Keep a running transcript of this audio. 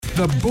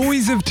The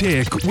Boys of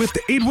Tech with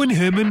Edwin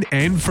Herman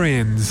and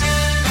friends.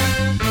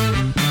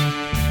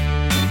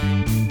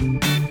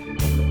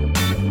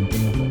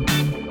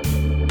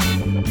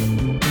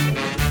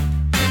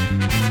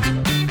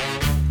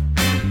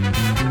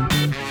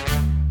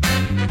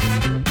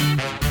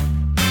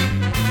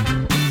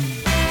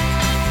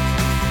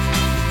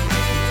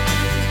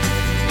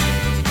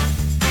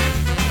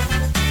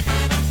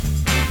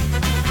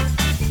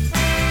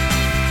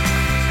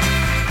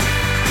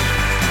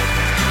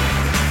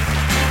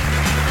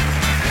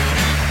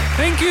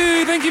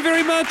 Thank you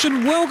very much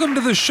and welcome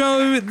to the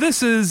show.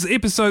 This is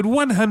episode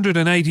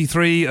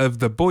 183 of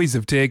The Boys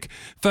of Tech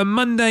for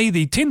Monday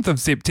the 10th of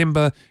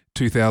September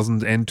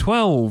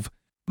 2012.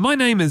 My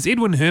name is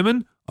Edwin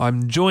Herman.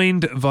 I'm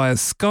joined via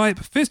Skype,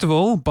 first of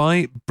all,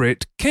 by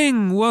Brett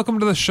King. Welcome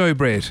to the show,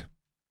 Brett.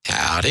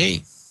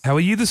 Howdy. How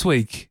are you this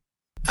week?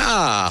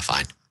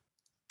 Fine.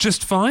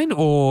 Just fine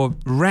or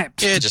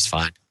wrapped? Yeah, just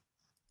fine.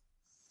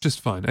 Just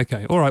fine.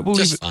 Okay. All right. We'll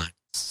leave it. Fine.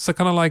 So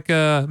kind of like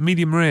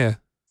medium rare.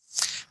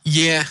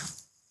 Yeah.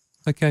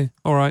 Okay,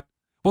 all right.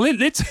 Well,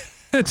 let's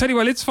tell you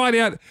what. Let's find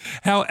out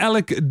how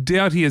Alec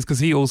Doughty is because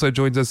he also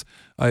joins us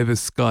over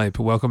Skype.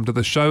 Welcome to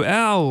the show,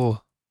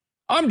 Al.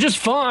 I'm just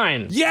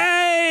fine.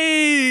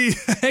 Yay!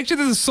 Actually,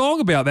 there's a song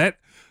about that.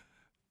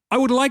 I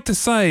would like to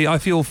say "I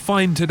Feel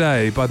Fine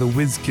Today" by the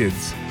Whiz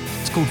Kids.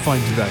 It's called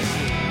 "Fine Today."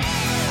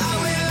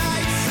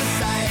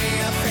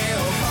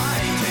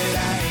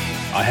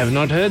 I have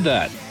not heard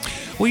that.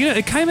 Well, you know,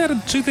 it came out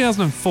in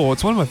 2004.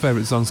 It's one of my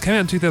favourite songs. It came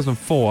out in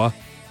 2004.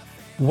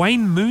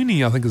 Wayne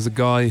Mooney, I think, is the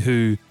guy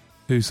who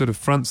sort of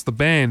fronts the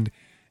band.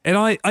 And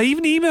I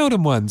even emailed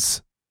him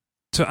once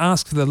to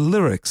ask for the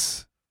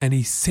lyrics, and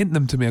he sent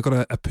them to me. I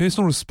got a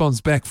personal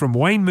response back from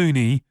Wayne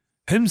Mooney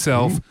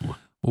himself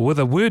with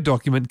a Word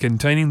document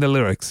containing the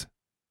lyrics.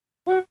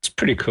 Well, that's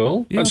pretty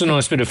cool. Yeah, that's a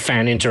nice bit of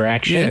fan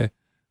interaction. Yeah.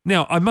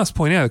 Now, I must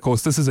point out, of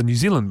course, this is a New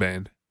Zealand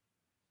band.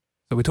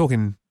 So we're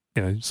talking,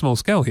 small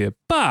scale here.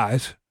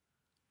 But,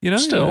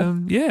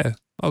 still. yeah,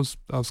 I was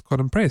quite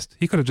impressed.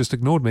 He could have just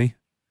ignored me.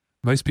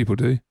 Most people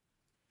do.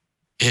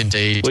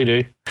 Indeed. We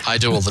do. I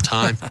do all the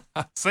time.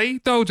 See?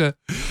 Told you.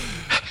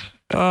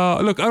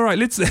 Look, all right,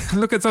 let's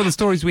look at some of the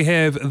stories we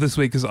have this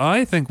week because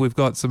I think we've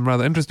got some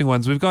rather interesting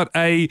ones. We've got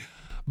a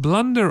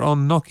blunder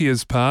on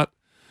Nokia's part,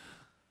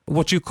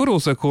 what you could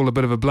also call a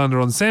bit of a blunder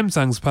on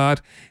Samsung's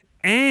part,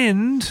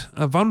 and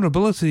a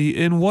vulnerability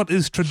in what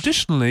is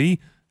traditionally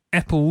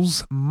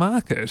Apple's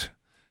market.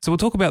 So we'll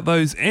talk about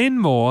those and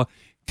more,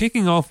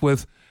 kicking off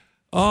with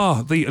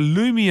the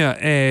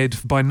Lumia ad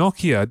by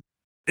Nokia.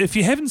 If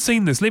you haven't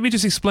seen this, let me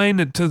just explain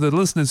it to the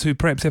listeners who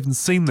perhaps haven't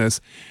seen this.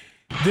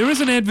 There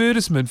is an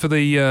advertisement for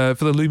the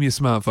Lumia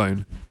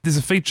smartphone. There's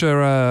a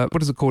feature,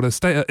 what is it called?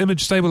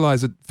 Image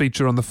stabilizer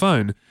feature on the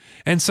phone.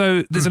 And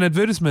so there's an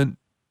advertisement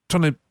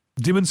trying to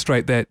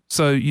demonstrate that.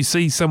 So you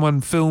see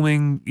someone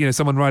filming,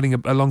 someone riding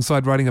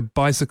alongside riding a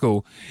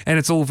bicycle, and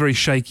it's all very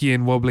shaky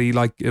and wobbly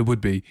like it would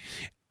be.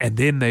 And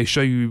then they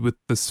show you with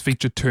this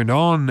feature turned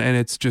on, and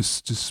it's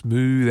just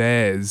smooth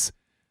as.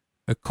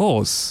 Of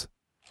course,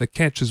 the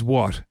catch is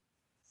what?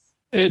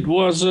 It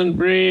wasn't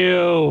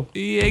real.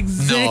 Yeah,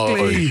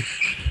 exactly.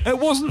 No. It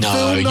wasn't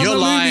filmed on you're the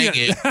lying.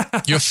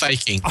 Lumia. You're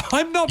faking.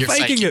 I'm not You're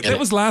faking it. That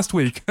was last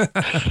week.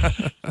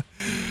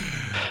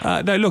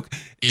 No, look.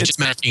 You're just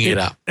making it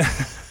up.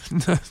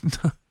 No.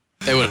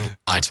 They wouldn't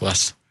lie to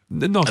us.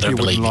 Nokia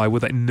wouldn't lie,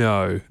 would they?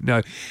 No.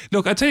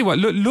 Look, I tell you what.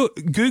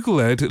 Look, Google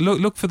it.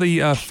 Look for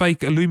the fake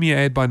Lumia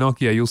ad by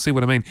Nokia. You'll see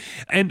what I mean.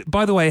 And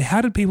by the way,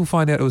 how did people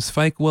find out it was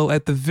fake? Well,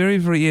 at the very,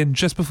 very end,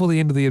 just before the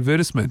end of the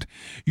advertisement,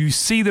 you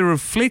see the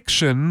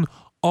reflection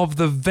of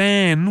the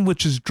van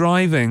which is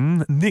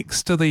driving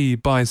next to the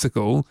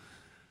bicycle,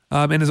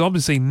 and is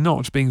obviously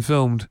not being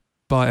filmed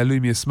by a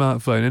Lumia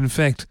smartphone. In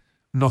fact,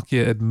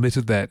 Nokia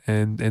admitted that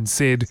and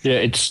said... Yeah,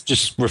 it's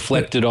just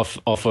reflected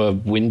off a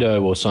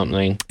window or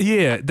something.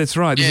 Yeah, that's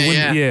right.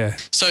 Yeah.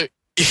 So,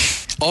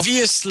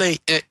 obviously,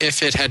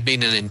 if it had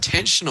been an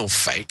intentional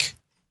fake,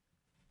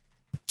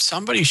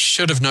 somebody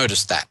should have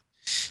noticed that.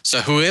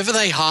 So, whoever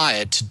they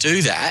hired to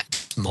do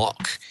that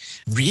mock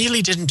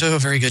really didn't do a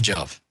very good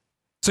job.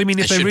 So, you mean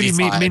if they really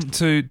meant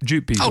to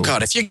dupe people? Oh,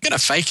 God, if you're going to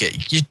fake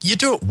it, you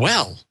do it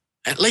well,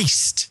 at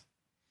least.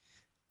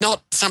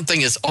 Not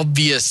something as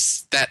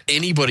obvious that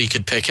anybody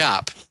could pick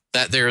up,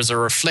 that there is a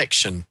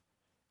reflection.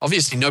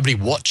 Obviously, nobody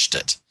watched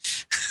it.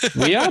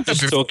 We are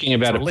just talking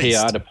about a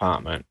PR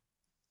department.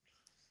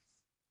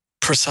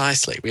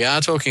 Precisely. We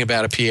are talking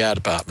about a PR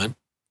department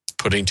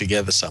putting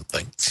together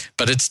something.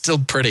 But it's still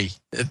pretty.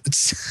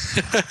 It's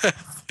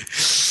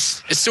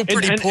still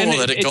pretty poor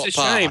that it got passed. It's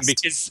a shame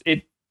because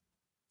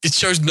it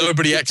shows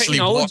nobody actually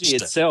watched it. Technology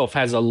itself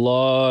has a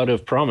lot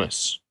of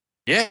promise.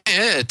 Yeah,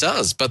 it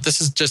does. But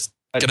this is just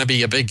going to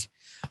be a big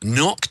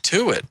knock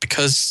to it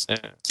because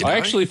I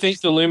actually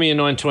think the Lumia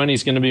 920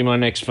 is going to be my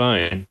next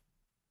phone.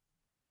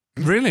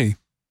 Really?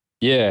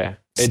 Yeah.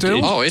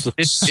 Still?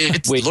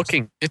 It's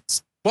looking.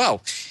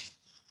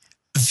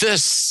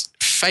 This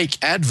fake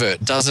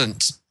advert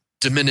doesn't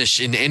diminish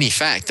in any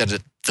fact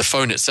that the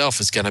phone itself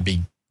is going to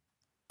be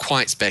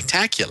quite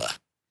spectacular.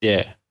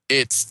 Yeah.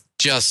 It's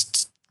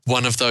just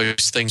one of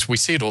those things. We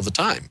see it all the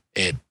time.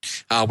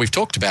 We've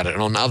talked about it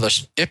on other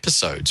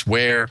episodes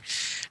where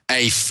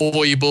a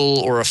foible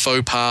or a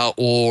faux pas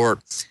or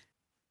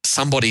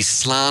somebody's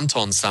slant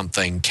on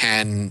something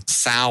can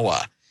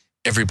sour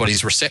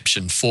everybody's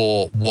reception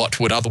for what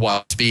would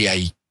otherwise be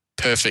a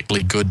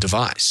perfectly good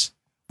device.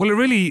 Well, it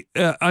really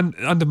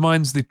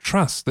undermines the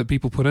trust that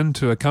people put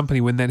into a company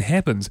when that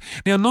happens.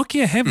 Now,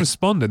 Nokia have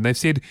responded. They've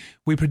said,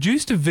 we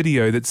produced a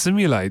video that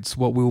simulates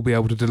what we'll be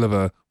able to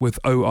deliver with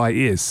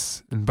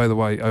OIS. And by the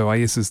way,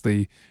 OIS is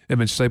the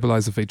image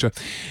stabilizer feature.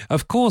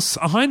 Of course,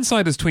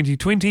 hindsight is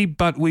 2020,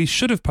 but we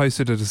should have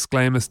posted a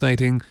disclaimer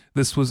stating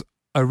this was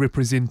a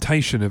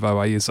representation of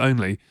OIS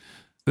only.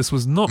 This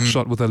was not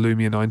shot with a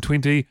Lumia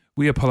 920.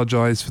 We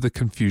apologize for the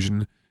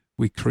confusion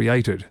we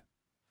created.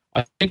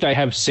 I think they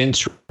have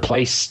since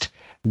replaced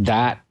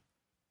that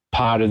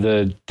part of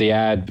the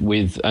ad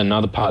with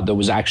another part that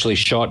was actually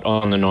shot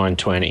on the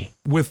 920.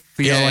 With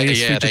the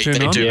OIS feature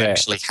turned on? Do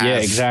actually have. Yeah,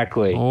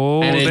 exactly.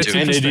 Oh, and that's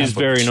it is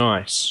very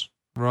nice.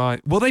 Right.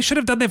 Well, they should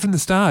have done that from the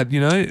start,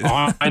 you know.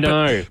 I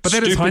know. but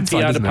that is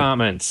hindsight, isn't it?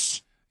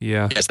 departments.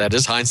 Yeah. Yes, that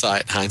is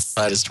hindsight.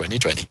 Hindsight is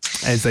 2020.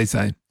 As they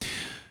say.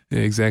 Yeah,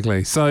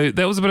 exactly. So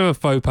that was a bit of a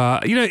faux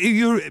pas. You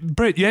know,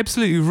 Brett, you're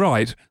absolutely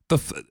right.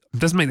 It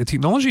doesn't make the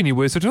technology any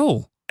worse at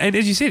all. And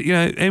as you said, you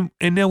know,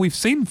 and now we've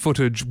seen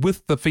footage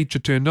with the feature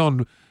turned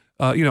on,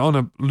 you know, on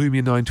a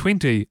Lumia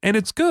 920, and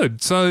it's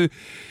good. So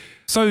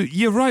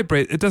you're right,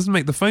 Brett. It doesn't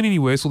make the phone any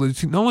worse or the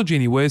technology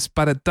any worse,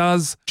 but it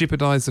does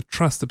jeopardize the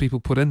trust that people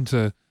put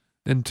into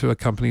a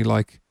company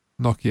like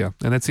Nokia,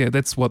 and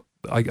that's what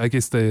I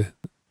guess the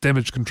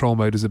damage control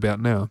mode is about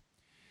now.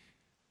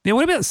 Now,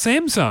 what about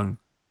Samsung?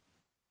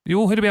 You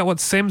all heard about what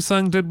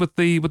Samsung did with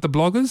the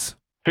bloggers?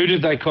 Who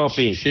did they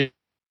copy?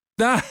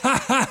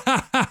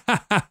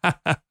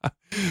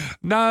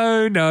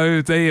 No,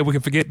 we can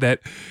forget that.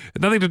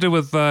 Nothing to do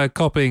with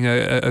copying,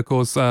 of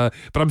course. But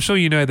I'm sure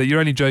you know that you're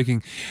only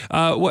joking.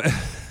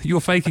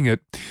 You're faking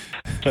it.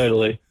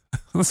 Totally.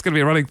 That's going to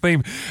be a running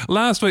theme.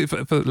 Last week,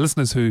 for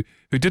listeners who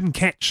didn't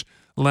catch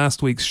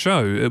last week's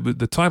show,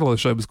 the title of the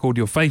show was called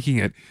 "You're Faking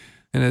It,"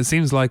 and it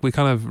seems like we're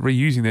kind of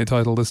reusing that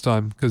title this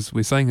time because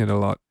we're saying it a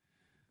lot.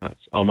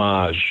 That's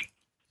homage.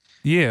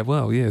 Yeah,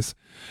 well, yes.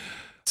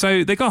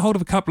 So they got hold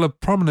of a couple of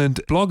prominent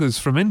bloggers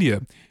from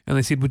India, and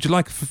they said, would you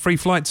like free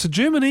flights to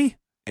Germany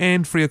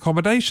and free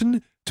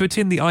accommodation to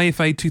attend the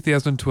IFA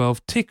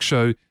 2012 Tech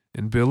Show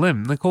in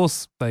Berlin? And of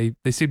course, they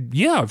said,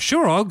 yeah,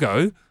 sure, I'll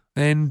go,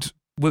 and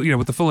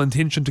with the full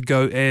intention to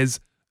go as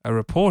a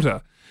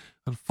reporter.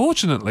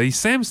 Unfortunately,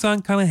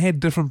 Samsung kind of had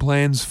different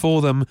plans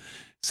for them.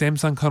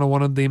 Samsung kind of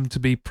wanted them to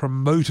be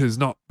promoters,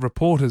 not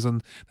reporters,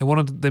 and they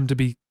wanted them to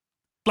be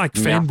like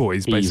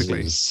fanboys,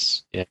 basically.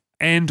 Yeah.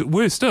 And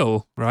worse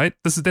still, right?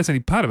 That's only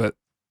part of it.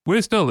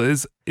 Worse still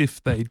is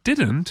if they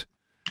didn't,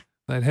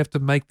 they'd have to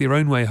make their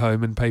own way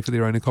home and pay for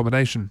their own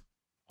accommodation.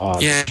 Oh,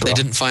 yeah, they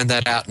didn't find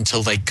that out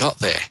until they got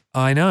there.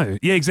 I know.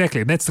 Yeah, exactly.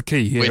 And that's the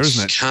key here,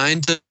 isn't it? Which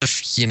kind of,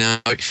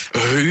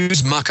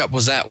 whose muck-up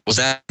was that? Was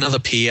that another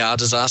PR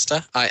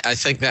disaster? I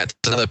think that's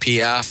another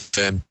PR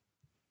firm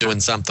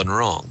doing something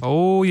wrong.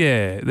 Oh,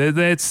 yeah.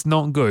 That's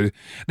not good.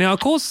 Now, of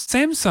course,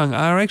 Samsung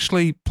are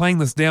actually playing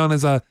this down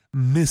as a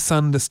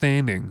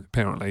misunderstanding,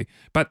 apparently.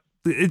 But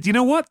you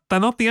know what? They're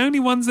not the only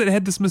ones that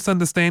had this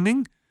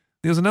misunderstanding.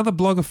 There was another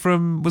blogger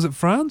from, was it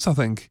France, I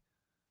think?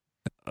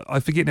 I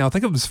forget now. I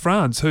think it was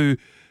France who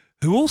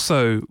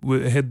also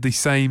had the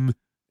same,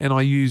 and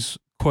I use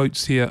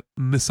quotes here,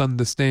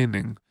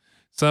 misunderstanding.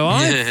 So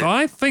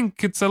I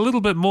think it's a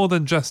little bit more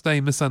than just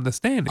a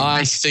misunderstanding.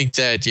 I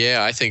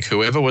think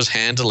whoever was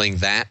handling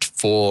that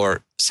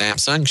for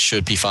Samsung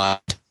should be fired.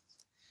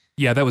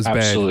 Yeah, that was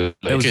Absolutely.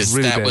 bad. That was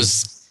really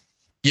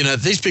bad.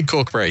 These big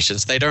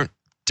corporations, they don't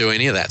do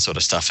any of that sort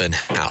of stuff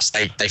in-house.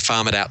 They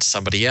farm it out to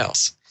somebody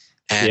else.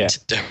 And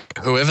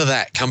whoever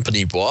that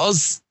company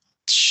was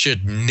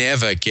should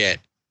never get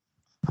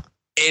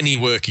any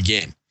work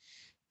again,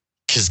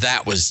 because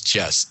that was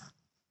just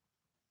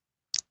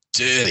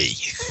dirty.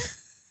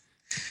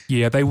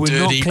 Yeah, they were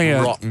dirty, not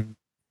clear. Rotten.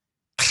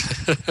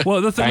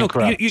 Well, the thing, look,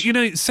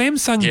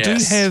 Samsung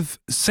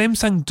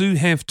do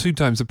have two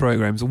types of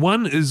programs.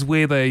 One is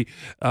where they,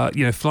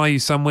 fly you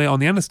somewhere on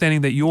the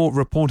understanding that you're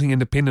reporting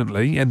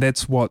independently, and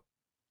that's what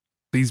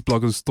these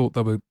bloggers thought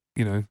they were,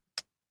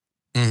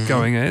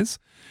 going as.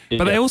 Yeah.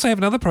 But they also have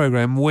another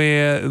program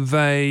where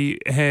they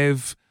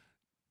have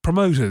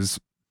promoters,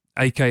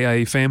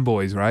 aka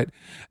fanboys, right?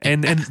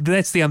 And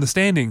that's the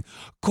understanding.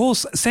 Of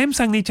course,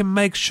 Samsung need to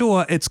make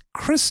sure it's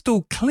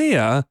crystal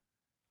clear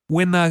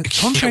when they're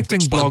contracting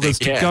bloggers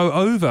to go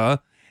over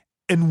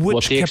in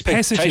which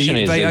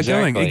capacity they are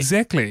going.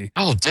 Exactly.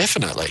 Oh,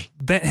 definitely.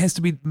 That has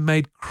to be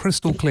made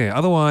crystal clear.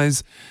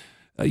 Otherwise,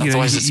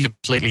 it's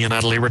completely and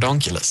utterly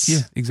redonkulous.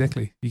 Yeah,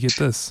 exactly. You get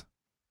this.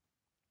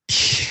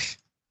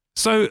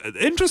 So,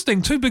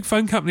 interesting. Two big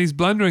phone companies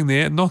blundering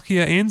there,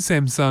 Nokia and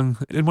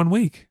Samsung, in 1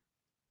 week.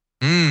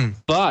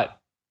 But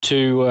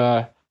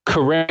to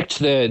correct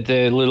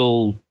their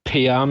little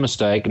PR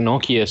mistake,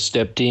 Nokia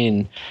stepped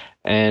in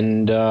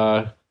and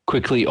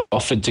quickly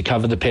offered to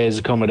cover the pair's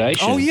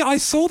accommodation. Oh, yeah, I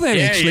saw that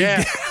actually.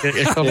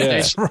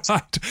 Accommodation.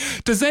 Right.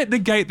 Does that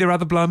negate their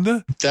other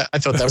blunder? I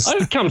thought that was.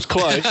 It comes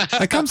close.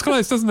 It comes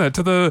close, doesn't it,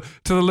 to the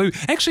loot?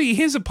 Actually,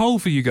 here's a poll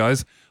for you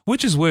guys.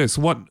 Which is worse,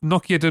 what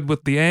Nokia did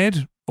with the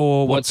ad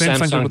or what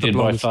Samsung did with the did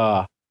by bloggers?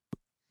 far.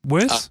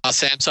 Worse?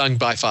 Samsung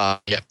by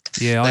far. Yep.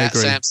 Yeah, I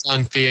agree.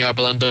 Samsung PR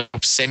blunder,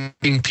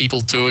 sending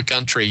people to a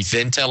country,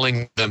 then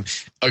telling them,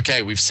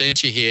 okay, we've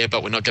sent you here,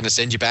 but we're not going to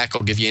send you back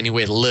or give you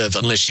anywhere to live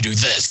unless you do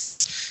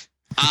this.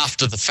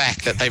 After the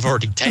fact that they've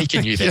already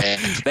taken you there.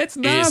 That's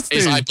nasty.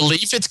 Is, I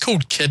believe it's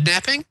called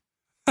kidnapping.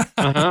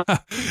 Uh-huh.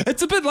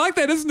 It's a bit like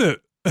that, isn't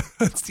it?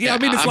 Yeah, I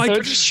mean, it's I'm like...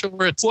 pretty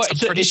sure it's, Well, I'm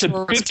pretty it's sure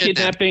a bit of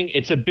kidnapping.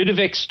 It's a bit of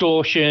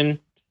extortion.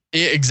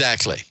 Yeah,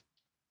 exactly.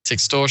 It's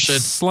extortion.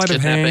 Sleight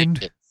of kidnapping.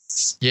 hand.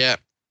 It's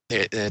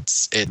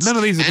None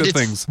of these are and good it's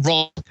things.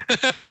 Wrong.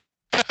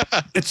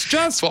 It's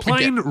just what we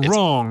plain get. It's-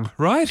 wrong,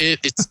 right?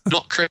 It's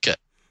not cricket.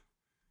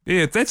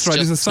 Yeah, that's It's right.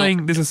 There's a just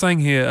saying. There's a saying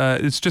here.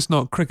 It's just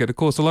not cricket. Of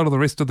course, a lot of the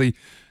rest of the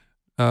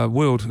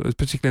world,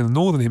 particularly in the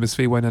northern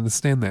hemisphere, won't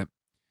understand that.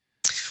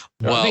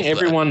 I think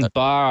everyone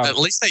bar at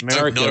least they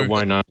America don't know.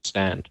 won't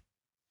understand.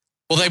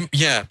 Well,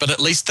 but at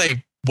least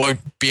they won't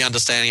be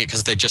understanding it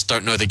because they just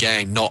don't know the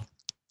game. Not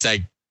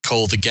they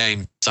call the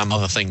game some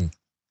other thing.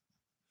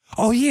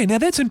 Oh yeah, now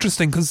that's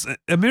interesting because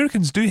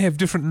Americans do have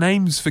different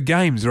names for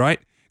games, right?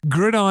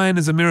 Gridiron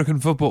is American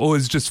football, or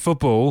is just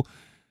football,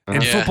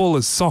 and Yeah. football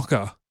is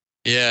soccer.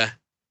 Yeah.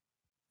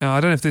 Now, I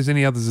don't know if there's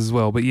any others as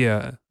well, but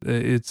yeah,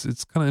 it's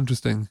kind of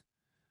interesting.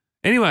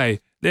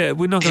 Anyway,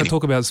 we're not going to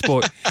talk about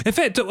sport. In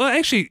fact, well,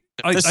 actually,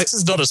 This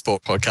is not a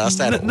sport podcast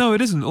at all. no,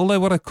 it isn't. Although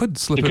what I could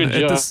slip It's a in good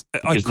at job, this, I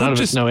because none could of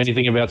just us know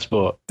anything about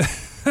sport.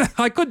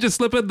 I could just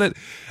slip in that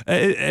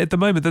at the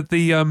moment that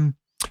the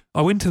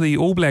I went to the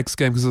All Blacks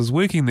game because I was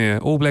working there.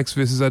 All Blacks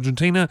versus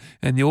Argentina,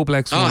 and the All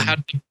Blacks. Oh, won. how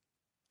did you...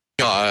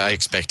 Oh, I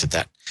expected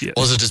that. Yeah.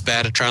 Was it as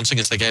bad at trouncing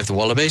as they gave the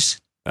Wallabies?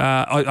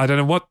 I don't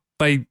know what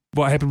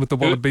happened with the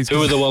Wallabies.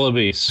 Who are the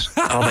Wallabies?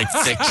 Oh,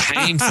 they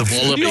caned the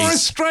Wallabies. You're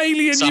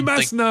Australian, you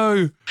must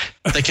know.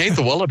 They caned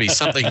the Wallabies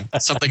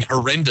something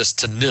horrendous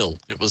to 0.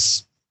 It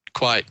was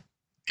quite,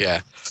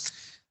 yeah.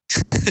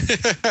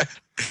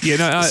 Yeah,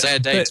 no,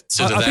 Sad day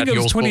to I think that, it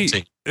your was sport 20.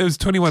 team. It was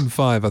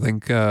 21-5, I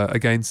think,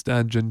 against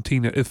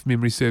Argentina, if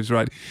memory serves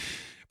right.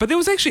 But there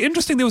was actually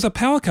interesting. There was a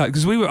power cut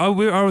because I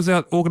was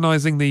out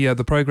organising the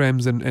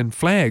programs and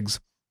flags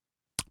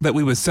that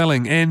we were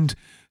selling, and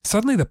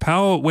suddenly the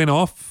power went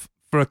off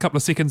for a couple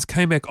of seconds,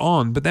 came back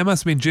on, but that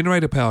must have been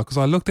generator power because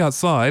I looked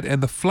outside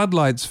and the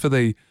floodlights for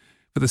the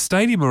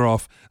stadium were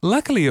off.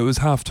 Luckily, it was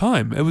half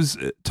time. It was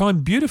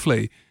timed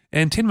beautifully,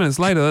 and 10 minutes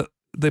later,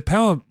 the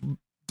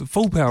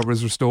full power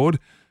was restored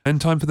in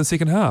time for the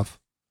second half.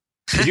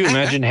 Could you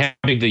imagine how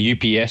big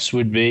the UPS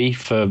would be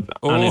for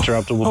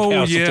uninterruptible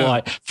power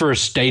supply for a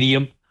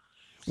stadium?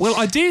 Well,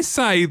 I dare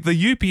say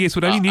the UPS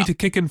would only need to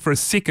kick in for a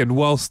second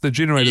whilst the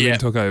generator then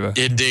took over.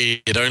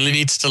 Indeed. It only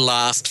needs to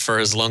last for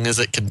as long as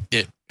it can.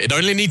 It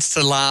only needs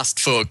to last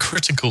for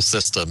critical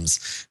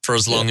systems for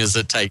as long as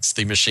it takes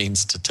the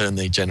machines to turn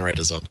the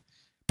generators on.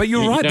 But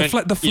you're right, the You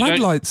don't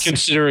floodlights...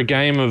 consider a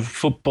game of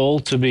football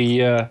to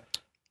be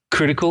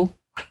critical?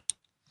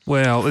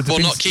 Well, it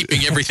depends. Not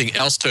keeping everything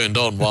else turned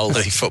on while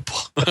the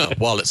football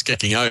while it's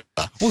kicking over.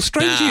 Well,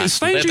 strangely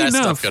that enough,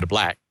 stuff go to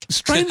black.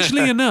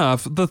 strangely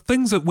enough, the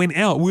things that went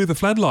out were the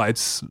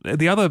floodlights.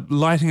 The other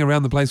lighting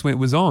around the place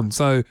was on.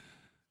 So,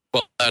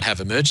 well, they'd have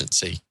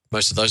emergency.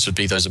 Most of those would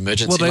be those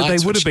emergency well,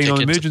 lights. they would have which been on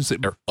kick into emergency.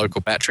 their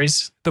local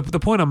batteries. The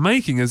point I'm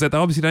making is that they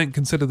obviously don't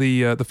consider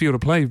the field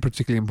of play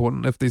particularly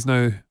important if there's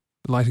no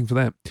lighting for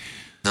that.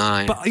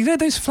 No. But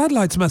those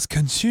floodlights must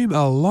consume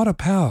a lot of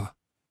power.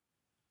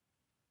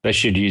 They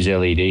should use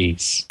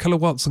LEDs.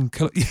 Kilowatts and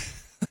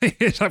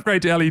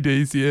upgrade to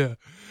LEDs, yeah.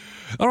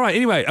 All right,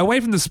 anyway, away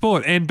from the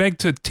sport and back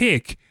to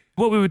tech.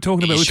 What we were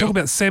talking about, we were talking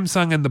about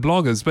Samsung and the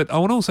bloggers, but I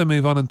want to also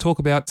move on and talk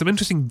about some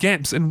interesting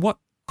gaps in what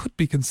could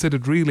be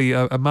considered really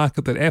a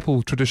market that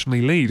Apple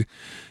traditionally lead.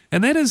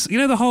 And that is,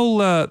 the whole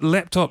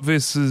laptop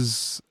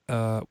versus,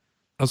 I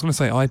was going to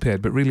say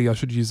iPad, but really I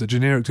should use the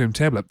generic term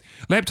tablet.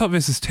 Laptop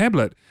versus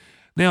tablet.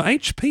 Now,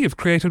 HP have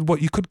created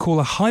what you could call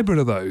a hybrid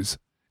of those.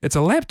 It's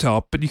a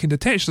laptop, but you can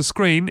detach the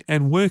screen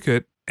and work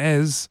it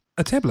as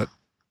a tablet.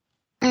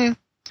 They're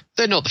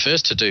not the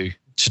first to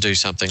do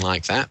something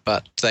like that,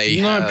 but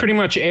they pretty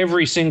much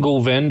every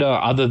single vendor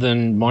other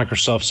than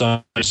Microsoft's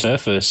own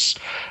Surface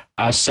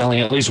are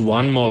selling at least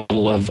one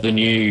model of the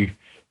new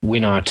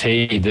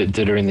WinRT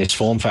that are in this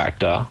form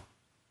factor.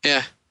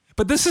 Yeah.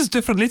 But this is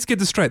different. Let's get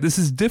this straight. This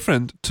is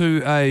different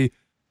to a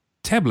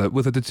tablet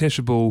with a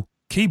detachable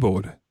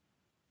keyboard.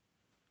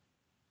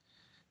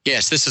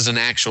 Yes, this is an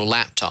actual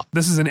laptop.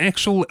 This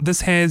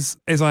has,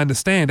 as I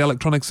understand,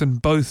 electronics in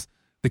both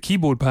the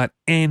keyboard part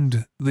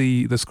and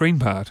the screen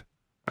part.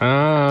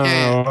 Oh,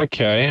 Yeah.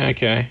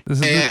 okay.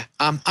 This is Yeah,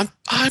 I'm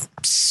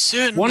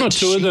certain One or that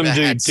two of them Toshiba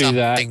do had do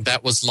that. something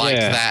that was like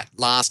Yeah. that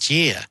last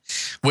year,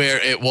 where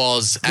it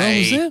was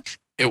it?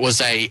 it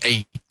was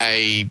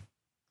an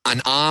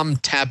ARM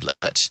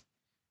tablet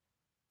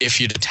if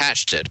you'd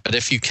attached it. But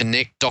if you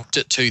docked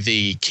it to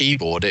the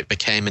keyboard, it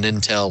became an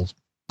Intel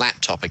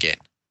laptop again.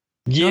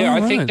 Yeah,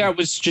 Oh, I think right. that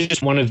was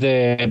just one of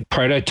their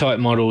prototype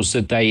models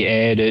that they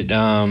aired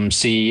at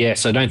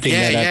CES. I don't think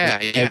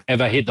that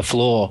ever hit the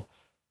floor.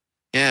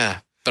 Yeah.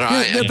 But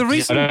Yeah, the I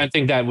reason don't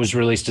think that was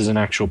released as an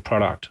actual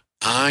product.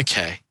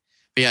 okay.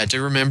 Yeah, I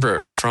do remember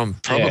it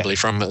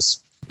from a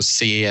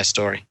CES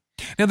story.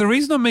 Now, the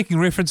reason I'm making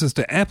references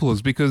to Apple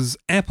is because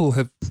Apple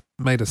have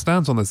made a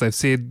stance on this. They've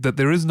said that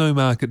there is no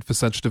market for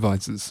such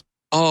devices.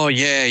 Oh,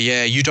 yeah.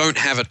 You don't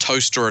have a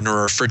toaster and a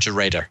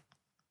refrigerator.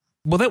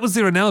 Well, that was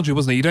their analogy,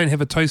 wasn't it? You don't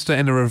have a toaster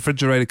and a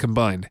refrigerator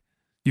combined.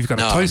 You've got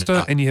a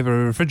toaster and you have a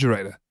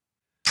refrigerator.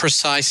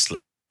 Precisely.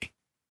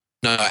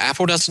 No,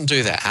 Apple doesn't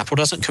do that. Apple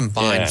doesn't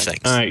combine things.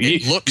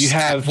 You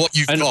have what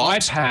you've an got.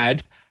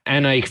 iPad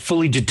and a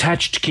fully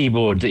detached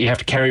keyboard that you have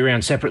to carry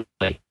around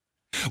separately.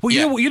 Well,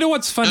 you know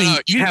what's funny? No,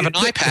 you have an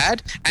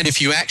iPad, and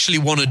if you actually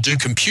want to do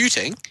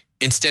computing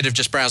instead of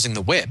just browsing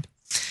the web,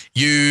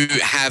 you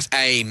have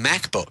a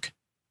MacBook,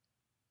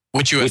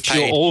 which you're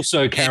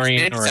also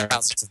carrying around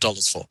thousands of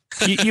dollars for.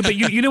 Yeah, but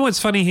you know what's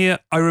funny here?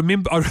 I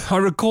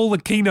recall the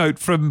keynote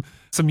from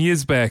some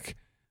years back.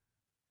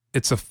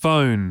 It's a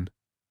phone.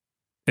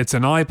 It's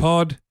an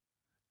iPod.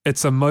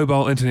 It's a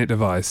mobile internet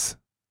device.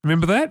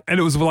 Remember that? And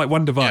it was like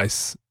one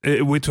device.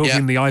 We're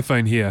talking the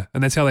iPhone here,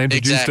 and that's how they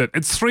introduced it.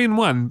 It's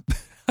 3-in-1.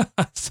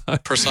 So,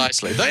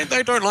 precisely.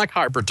 They don't like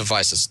hybrid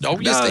devices. Oh,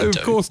 yes, no, they do.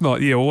 of course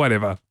not. Yeah, or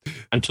whatever.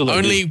 Until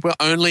Only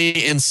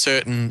in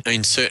certain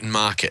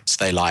markets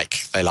they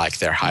like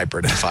their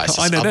hybrid devices.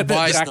 I know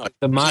Otherwise, that- no. the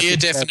Clear market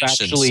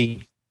definitions.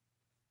 actually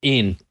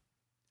in.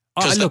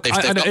 Because Look, if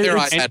they've got their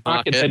iPad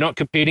Market they're market, not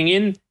competing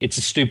in, it's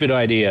a stupid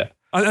idea.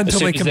 As until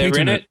soon they as compete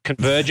they're in in it. it,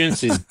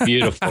 convergence is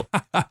beautiful.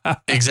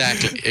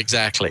 exactly.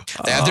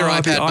 They have their Oh,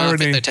 the iPad market,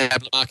 irony. their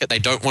tablet market. They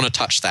don't want to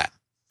touch that.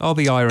 Oh,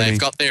 the irony. They've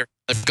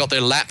got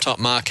their laptop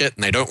market,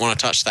 and they don't want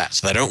to touch that.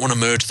 So they don't want to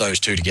merge those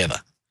two together.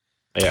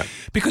 Yeah.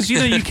 Because,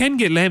 you can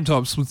get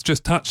laptops with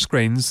just touch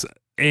screens,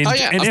 and, Oh,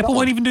 yeah, and I've Apple got won't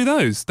one. even do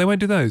those. They won't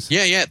do those.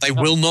 Yeah. They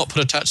will not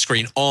put a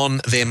touchscreen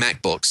on their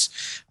MacBooks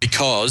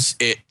because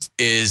it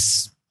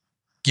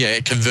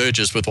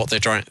converges with what they're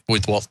trying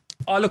with what.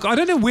 Oh, look, I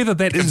don't know whether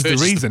that is the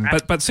Converges reason,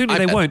 the but certainly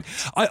they iPad. won't.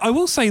 I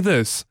will say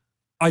this.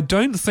 I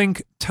don't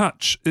think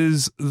touch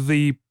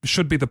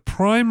should be the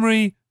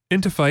primary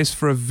interface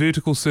for a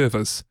vertical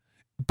surface,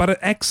 but it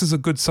acts as a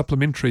good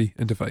supplementary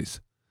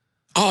interface.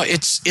 Oh,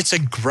 it's a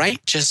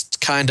great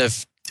just kind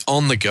of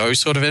on the go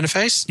sort of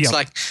interface. Yeah. It's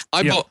like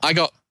I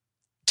got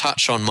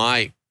touch on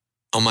my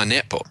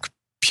netbook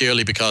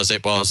purely because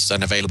it was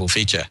an available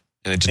feature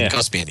and it didn't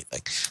cost me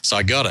anything. So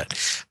I got it.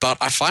 But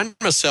I find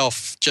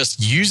myself just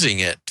using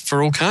it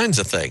for all kinds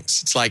of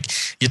things. It's like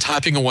you're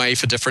typing away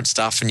for different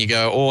stuff and you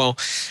go, oh, well,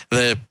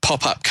 the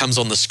pop-up comes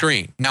on the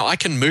screen. Now I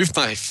can move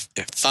my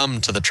thumb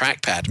to the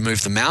trackpad,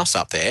 move the mouse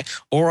up there,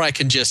 or I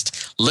can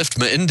just lift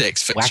my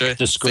index fixture, Whack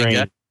the screen.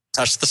 finger,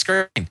 touch the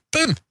screen.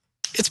 Boom.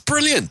 It's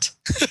brilliant.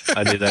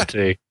 I do that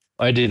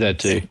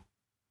too.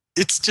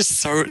 It's just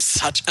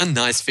such a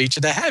nice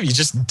feature to have. You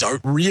just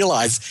don't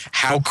realize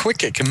how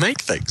quick it can make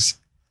things.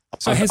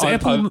 So has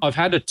Apple... I've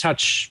had a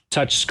touch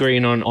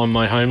screen on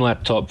my home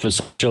laptop for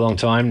such a long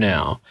time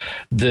now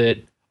that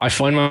I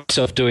find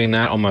myself doing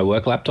that on my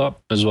work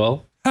laptop as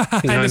well. and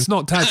it's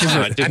not touch, is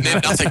it? And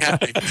then nothing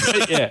happening.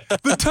 Yeah.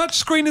 The touch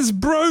screen is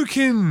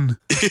broken.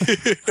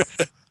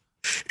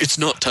 It's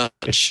not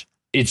touch.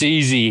 It's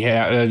easy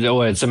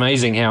it's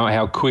amazing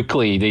how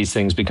quickly these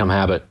things become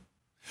habit.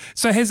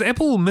 So has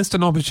Apple missed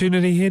an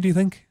opportunity here, do you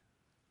think?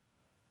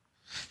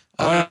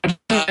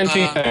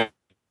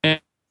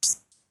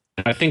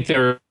 I think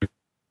they're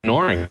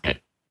ignoring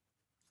it.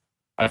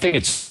 I think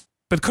it's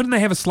But couldn't they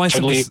have a slice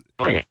of totally this?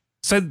 ignoring it.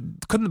 So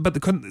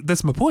couldn't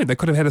that's my point. They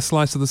could have had a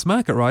slice of this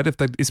market, right?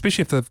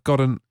 Especially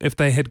if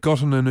they had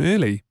gotten in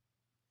early.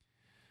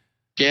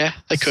 Yeah,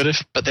 they could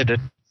have, but they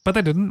didn't. But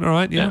they didn't, all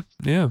right? Yeah.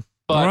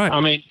 But All right.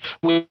 I mean,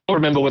 we all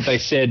remember what they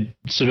said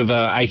sort of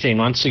 18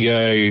 months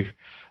ago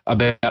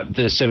about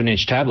the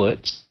 7-inch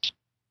tablets.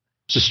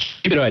 It's a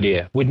stupid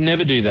idea. We'd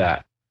never do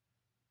that.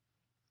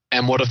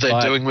 And what are they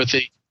But- doing with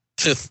the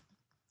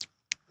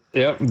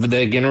Yep, but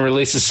they're going to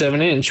release a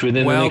 7-inch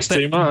within the next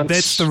 2 months.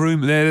 That's the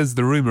rumor. That is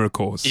the rumor, of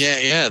course.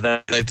 Yeah.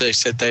 They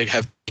said they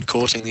have been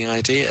courting the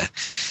idea.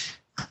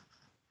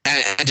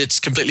 And it's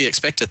completely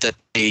expected that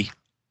the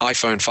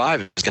iPhone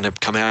 5 is going to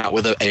come out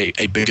with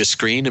a bigger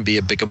screen and be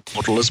a bigger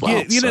model as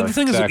well. Yeah, the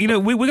thing exactly. is,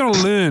 we're going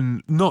to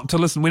learn not to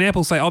listen. When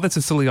Apple say, oh, that's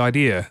a silly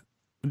idea,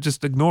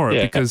 just ignore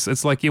it because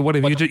it's like,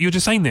 whatever. You're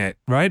just saying that,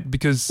 right?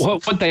 Because...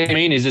 What they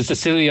mean is it's a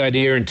silly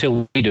idea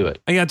until we do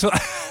it. Yeah,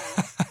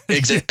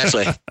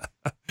 Exactly.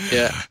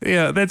 Yeah.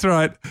 Yeah, that's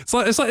right. It's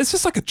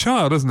just like a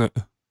child, isn't it?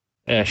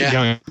 Yeah, she's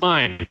going,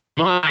 mine.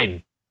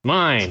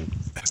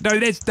 No,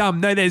 that's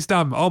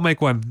dumb. I'll make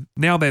one.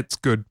 Now that's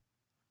good.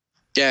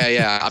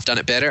 Yeah. I've done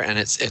it better, and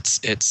it's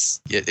this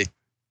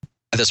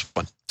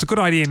one. It's a good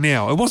idea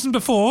now. It wasn't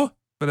before,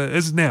 but it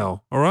is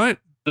now. All right.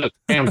 Look,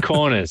 round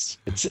corners.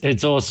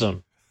 It's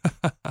awesome.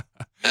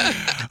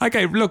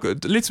 Okay, look,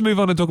 let's move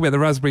on and talk about the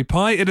Raspberry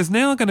Pi. It is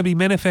now going to be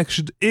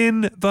manufactured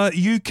in the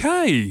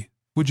UK,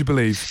 would you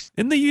believe?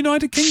 In the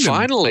United Kingdom.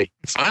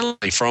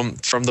 Finally,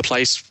 from the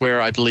place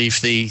where I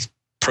believe the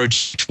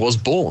project was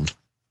born.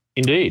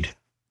 Indeed.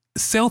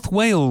 South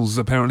Wales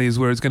apparently is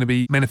where it's going to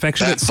be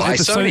manufactured. By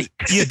Sony.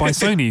 By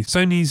Sony.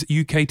 Sony's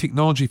UK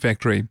technology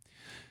factory.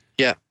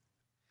 Yeah.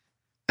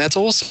 That's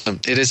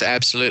awesome. It is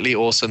absolutely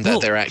awesome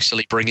that they're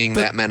actually bringing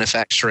that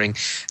manufacturing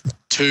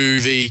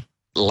to the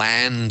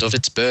land of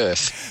its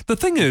birth. The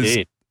thing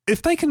is,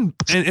 if they can,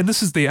 and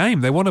this is their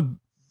aim, they want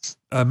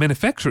to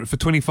manufacture it for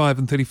 $25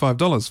 and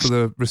 $35 for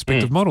the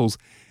respective models.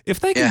 If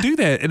they can do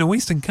that in a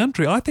Western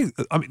country, I think,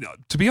 I mean,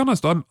 to be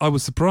honest, I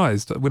was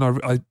surprised when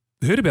I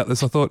heard about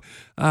this. I thought,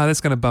 that's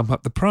going to bump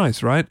up the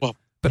price, right? Well,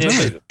 but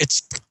no.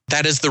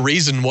 That is the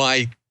reason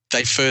why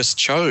they first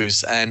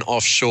chose an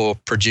offshore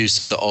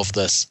producer of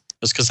this,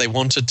 was because they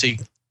wanted to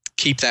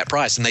keep that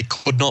price, and they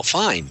could not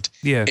find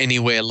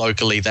anywhere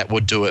locally that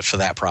would do it for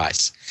that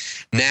price.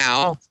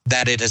 Now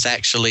that it has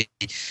actually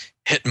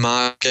hit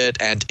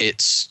market and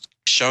it's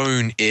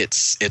shown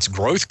its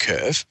growth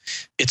curve,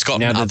 it's got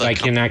now that they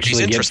can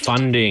actually get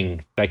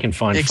funding. They can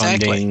find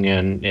funding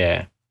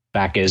and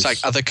backers. It's like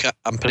other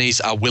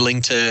companies are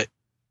willing to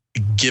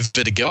give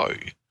it a go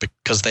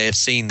because they have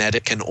seen that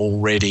it can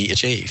already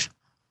achieve.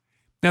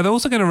 Now they're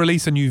also going to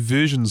release a new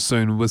version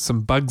soon with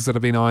some bugs that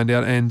have been ironed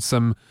out and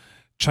some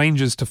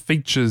changes to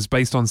features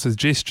based on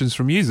suggestions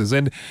from users.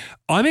 And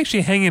I'm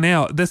actually hanging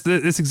out. That's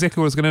exactly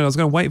what I was going to do. I was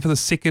going to wait for the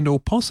second or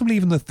possibly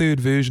even the third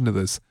version of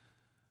this.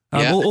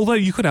 Although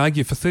you could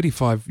argue for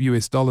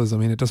 $35, I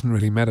mean, it doesn't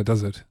really matter,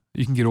 does it?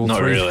 You can get all Not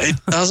three. really.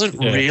 It doesn't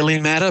really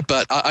matter,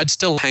 but I'd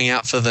still hang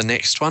out for the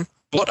next one.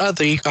 What are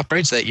the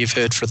upgrades that you've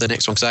heard for the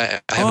next one?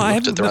 Because I haven't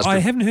looked at the Raspberry. I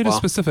haven't heard of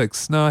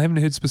specifics. No, I haven't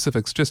heard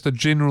specifics. Just a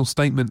general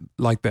statement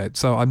like that.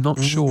 So I'm not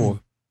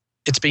sure.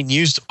 It's been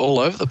used all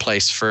over the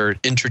place for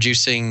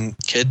introducing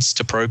kids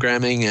to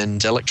programming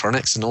and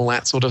electronics and all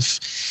that sort of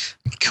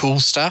cool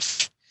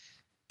stuff.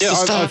 Yeah,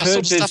 I've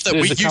heard stuff that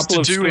we used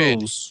to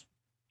do.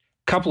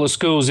 Couple of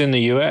schools in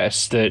the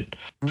US that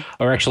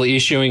are actually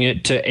issuing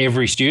it to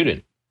every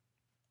student.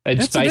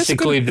 It's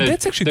basically the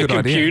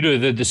computer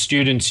that the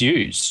students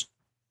use.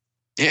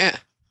 Yeah.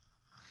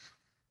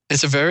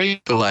 It's a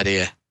very cool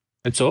idea.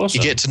 It's awesome.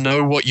 You get to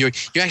know you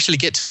actually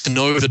get to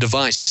know the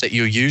device that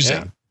you're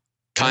using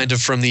kind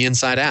of from the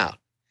inside out.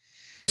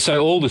 So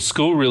all the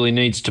school really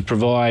needs to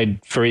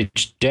provide for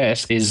each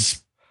desk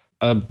is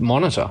a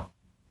monitor.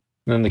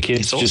 And then the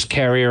kids just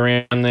carry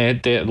around their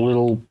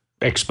little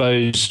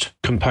exposed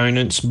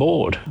components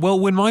board. Well,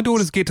 when my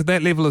daughters get to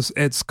that level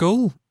at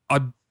school,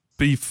 I'd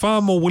be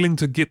far more willing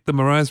to get them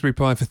a Raspberry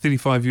Pi for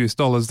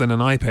 $35 than an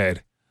iPad.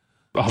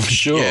 Oh, for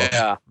sure.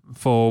 Yeah.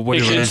 For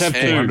whatever it is,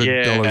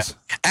 $400.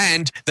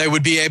 And they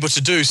would be able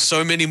to do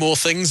so many more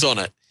things on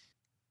it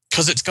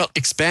because it's got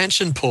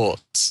expansion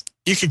ports.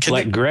 You could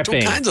connect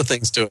all kinds of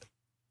things to it.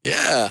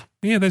 Yeah.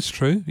 Yeah, that's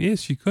true.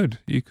 Yes, you could.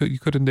 You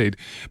could indeed.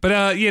 But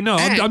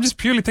I'm just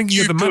purely thinking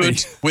of the money.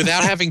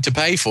 Without having to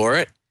pay for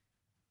it,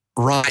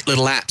 write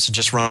little apps and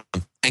just run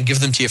them and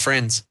give them to your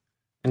friends.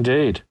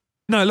 Indeed.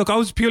 No, look, I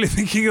was purely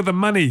thinking of the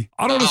money.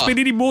 I don't want to spend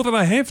any more than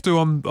I have to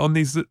on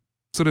these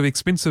sort of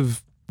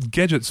expensive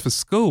gadgets for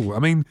school. I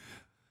mean,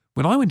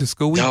 when I went to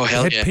school, we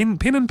had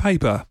pen and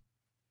paper.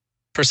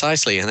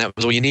 Precisely, and that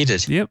was all you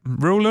needed. Yep,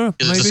 ruler,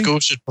 because the school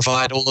should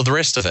provide all of the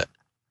rest of it.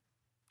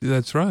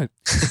 That's right.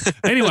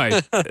 Anyway,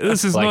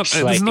 this is not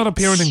a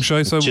parenting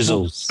show, so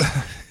chisels.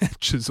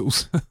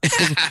 Chisels.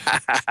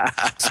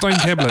 Stone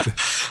tablet.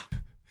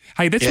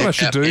 Hey, that's what I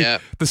should do. Yeah.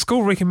 The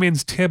school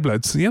recommends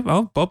tablets. Yeah,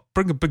 I'll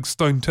bring a big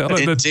stone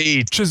tablet.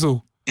 Indeed.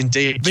 Chisel.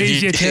 Indeed.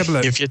 There's your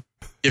tablet.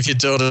 If your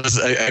daughter's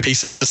a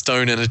piece of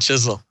stone and a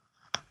chisel.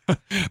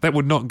 That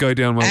would not go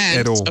down well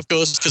at all. Of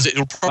course, because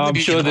it'll probably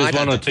be sure there's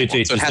one or two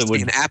teachers so it has to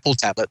be an Apple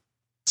tablet.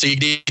 So you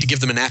need to give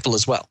them an apple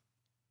as well.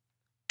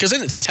 Because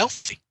then it's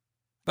healthy.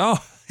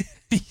 Oh,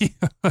 yeah.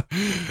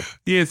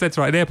 Yes, that's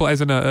right. An apple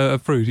as in a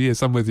fruit.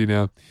 Yes, I'm with you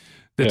now.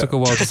 That took a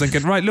while to sink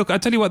in. Right, look, I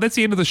tell you what, that's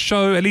the end of the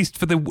show, at least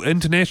for the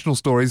international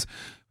stories.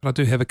 But I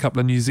do have a couple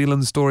of New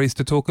Zealand stories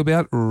to talk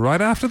about right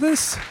after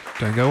this.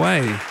 Don't go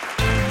away.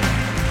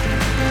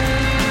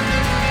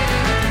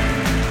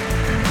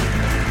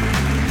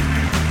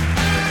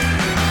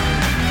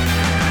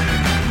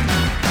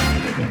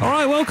 All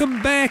right,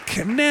 welcome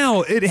back.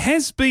 Now, it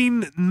has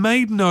been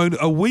made known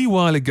a wee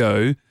while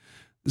ago,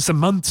 some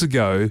months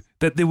ago,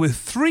 that there were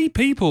 3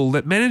 people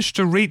that managed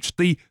to reach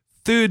the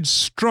third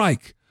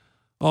strike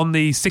on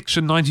the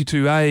Section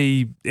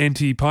 92A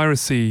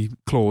anti-piracy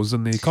clause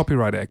in the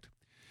Copyright Act.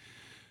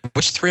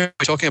 Which 3 are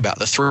we talking about?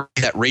 The 3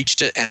 that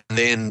reached it and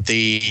then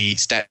the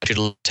statute of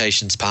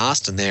limitations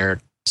passed and their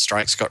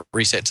strikes got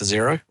reset to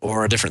 0,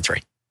 or a different 3?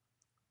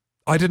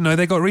 I didn't know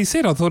they got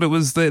reset. I thought it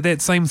was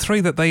that same 3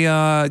 that they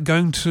are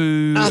going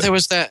to... No, there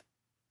was that.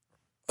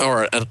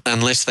 Or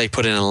unless they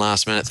put in a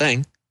last-minute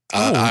thing.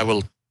 I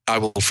will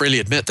freely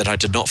admit that I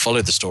did not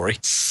follow the story.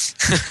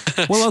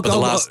 Well,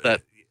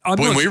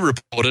 when we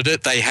reported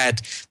it, they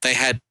had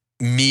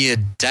mere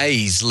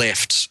days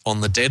left on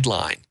the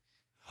deadline.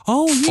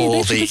 Oh,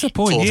 yeah, that's a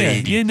point.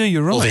 No,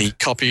 you're right. For the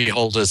copy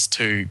holders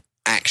to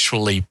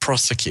actually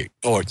prosecute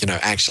or,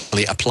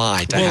 actually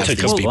apply to have these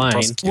people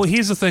prosecuted. Well,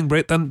 here's the thing,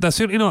 Brett. They're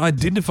certainly not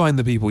identifying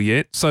the people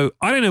yet, so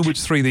I don't know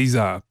which three these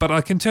are, but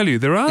I can tell you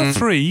there are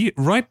three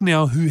right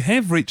now who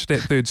have reached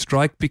that third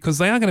strike because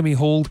they are going to be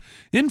hauled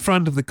in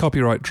front of the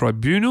Copyright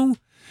Tribunal,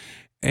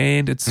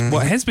 and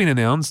what has been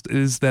announced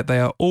is that they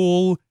are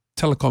all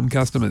telecom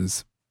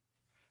customers.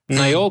 And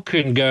they all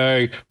can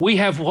go, we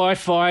have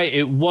Wi-Fi,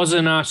 it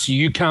wasn't us,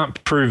 you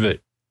can't prove it.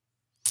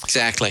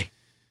 Exactly.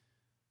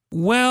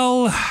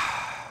 Well,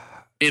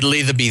 it'll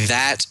either be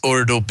that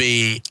or it'll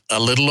be a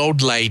little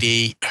old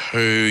lady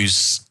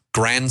whose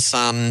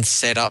grandson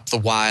set up the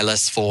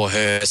wireless for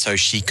her so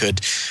she could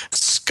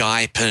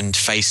Skype and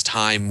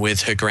FaceTime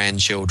with her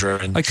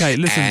grandchildren. Okay,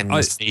 listen.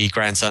 And the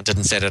grandson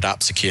didn't set it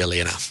up securely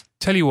enough.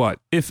 Tell you what,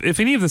 if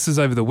any of this is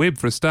over the web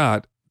for a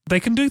start, they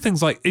can do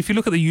things like, if you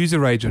look at the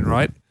user agent,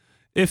 right?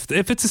 If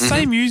it's the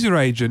same user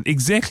agent,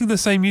 exactly the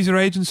same user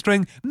agent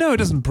string, no, it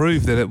doesn't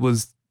prove that it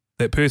was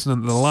that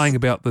person that they're lying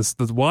about this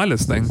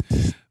wireless thing,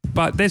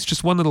 but that's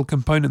just one little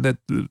component that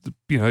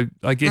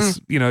I guess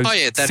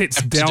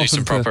sets doubt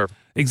into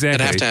exactly.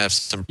 They'd have to have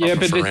some proper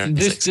but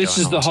this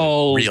is the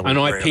whole an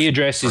IP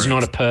address is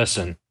not a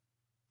person.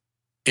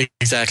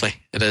 Exactly,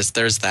 it is.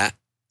 There's that.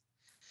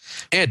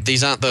 Ed,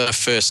 these aren't the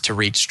first to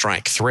reach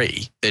strike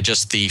 3. They're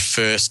just the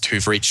first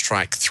who've reached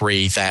strike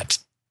 3 that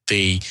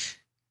the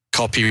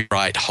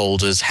copyright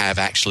holders have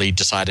actually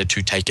decided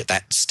to take it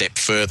that step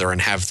further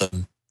and have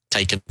them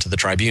taken to the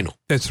tribunal.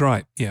 That's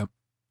right. Yeah.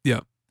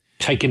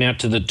 Taken out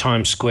to the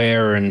Times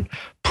Square and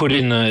put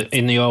in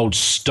the old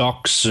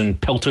stocks and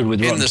pelted with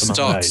rotten tomatoes.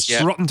 Stocks,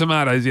 yeah. Rotten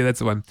tomatoes, yeah, that's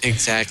the one.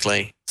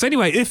 Exactly. So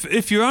anyway,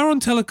 if you are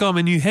on telecom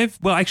and you have,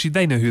 well, actually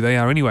they know who they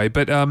are anyway,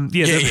 but they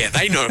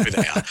know who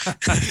they are.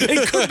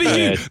 It could be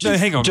you. No,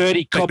 hang on.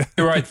 Dirty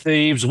copyright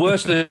thieves,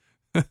 worse than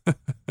they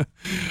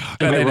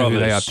know who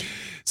they are.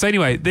 So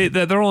anyway,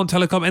 they're all on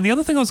telecom. And the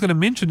other thing I was going to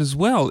mention as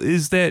well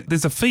is that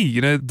there's a fee,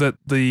 that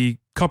the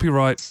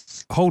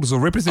copyright holders or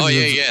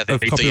representatives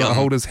of copyright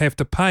holders have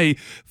to pay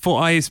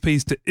for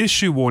ISPs to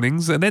issue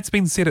warnings. And that's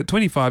been set at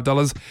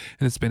 $25.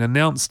 And it's been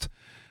announced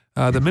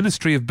the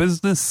Ministry of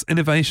Business,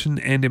 Innovation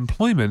and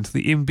Employment,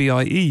 the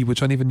MBIE,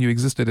 which I never knew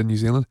existed in New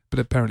Zealand, but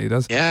apparently it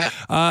does,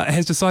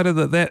 has decided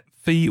that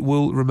fee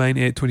will remain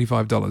at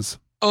 $25.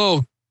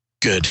 Oh,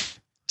 good.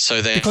 So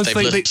they've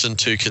listened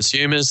to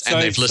consumers and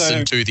they've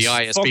listened to the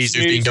ISPs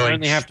who've been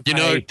going,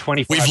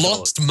 we've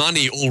lost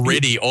money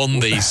already on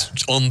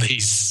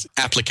these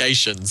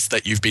applications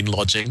that you've been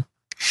lodging,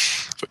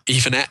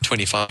 even at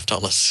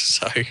 $25.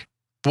 So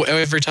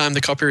every time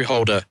the copyright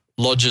holder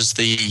lodges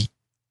the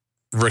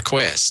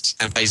request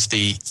and pays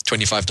the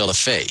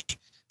 $25 fee,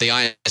 the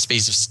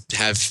ISPs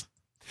have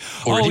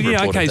already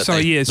reported that. So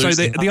the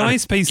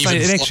ISPs say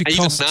it actually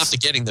costs... Even after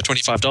getting the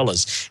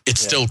 $25,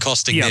 it's still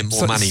costing them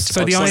more money.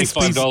 So the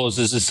 $25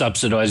 is a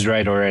subsidised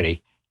rate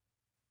already.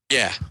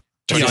 Yeah.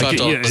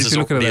 $25 is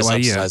already a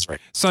subsidised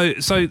rate.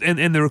 So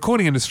and the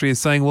recording industry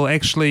is saying, well,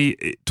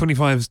 actually,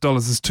 $25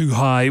 is too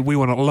high. We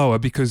want it lower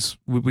because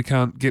we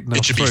can't get enough.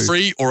 It should be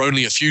free or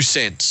only a few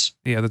cents.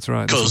 Yeah, that's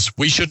right. Because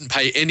we shouldn't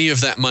pay any of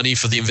that money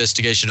for the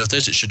investigation of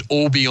this. It should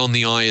all be on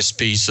the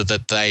ISP so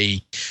that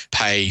they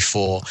pay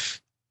for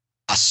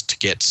us to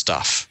get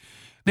stuff.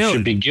 Now,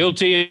 should be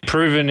guilty and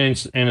proven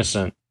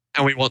innocent.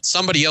 And we want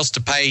somebody else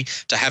to pay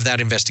to have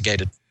that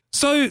investigated.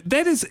 So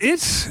that is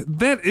it.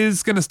 That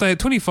is going to stay at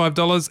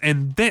 $25,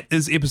 and that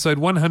is episode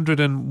 100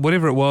 and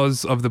whatever it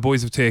was of the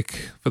Boys of Tech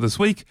for this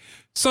week.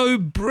 So,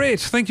 Brett,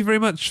 thank you very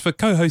much for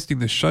co-hosting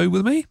the show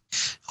with me.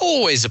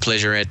 Always a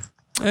pleasure, Ed.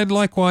 And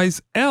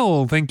likewise,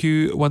 Elle, thank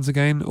you once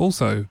again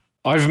also.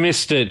 I've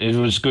missed it. It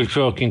was good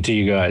talking to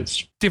you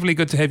guys. Definitely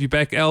good to have you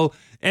back, Elle.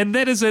 And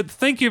that is it.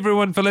 Thank you,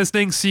 everyone, for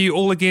listening. See you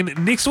all again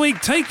next week.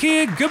 Take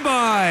care.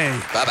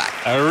 Goodbye. Bye-bye.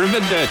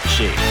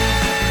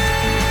 Arrivederci.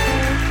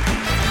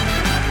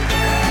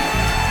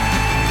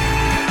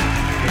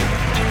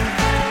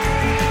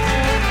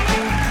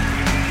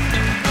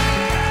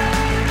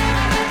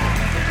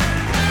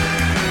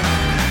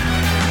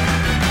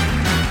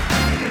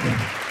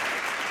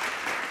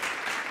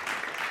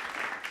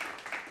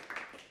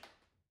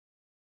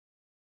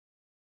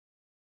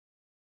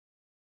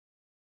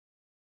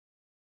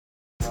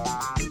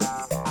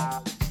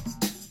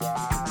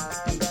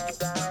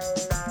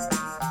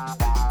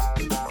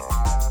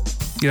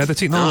 The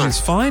technology is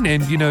fine,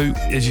 and,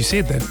 as you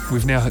said, that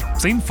we've now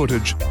seen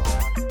footage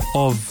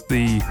of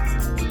the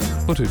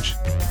footage.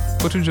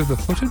 Footage of the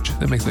footage?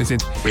 That makes no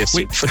sense. We have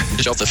seen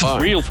footage of the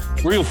phone.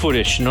 Real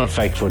footage, not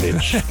fake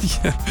footage.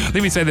 Yeah.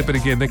 Let me say that bit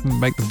again. They can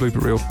make the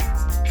blooper reel.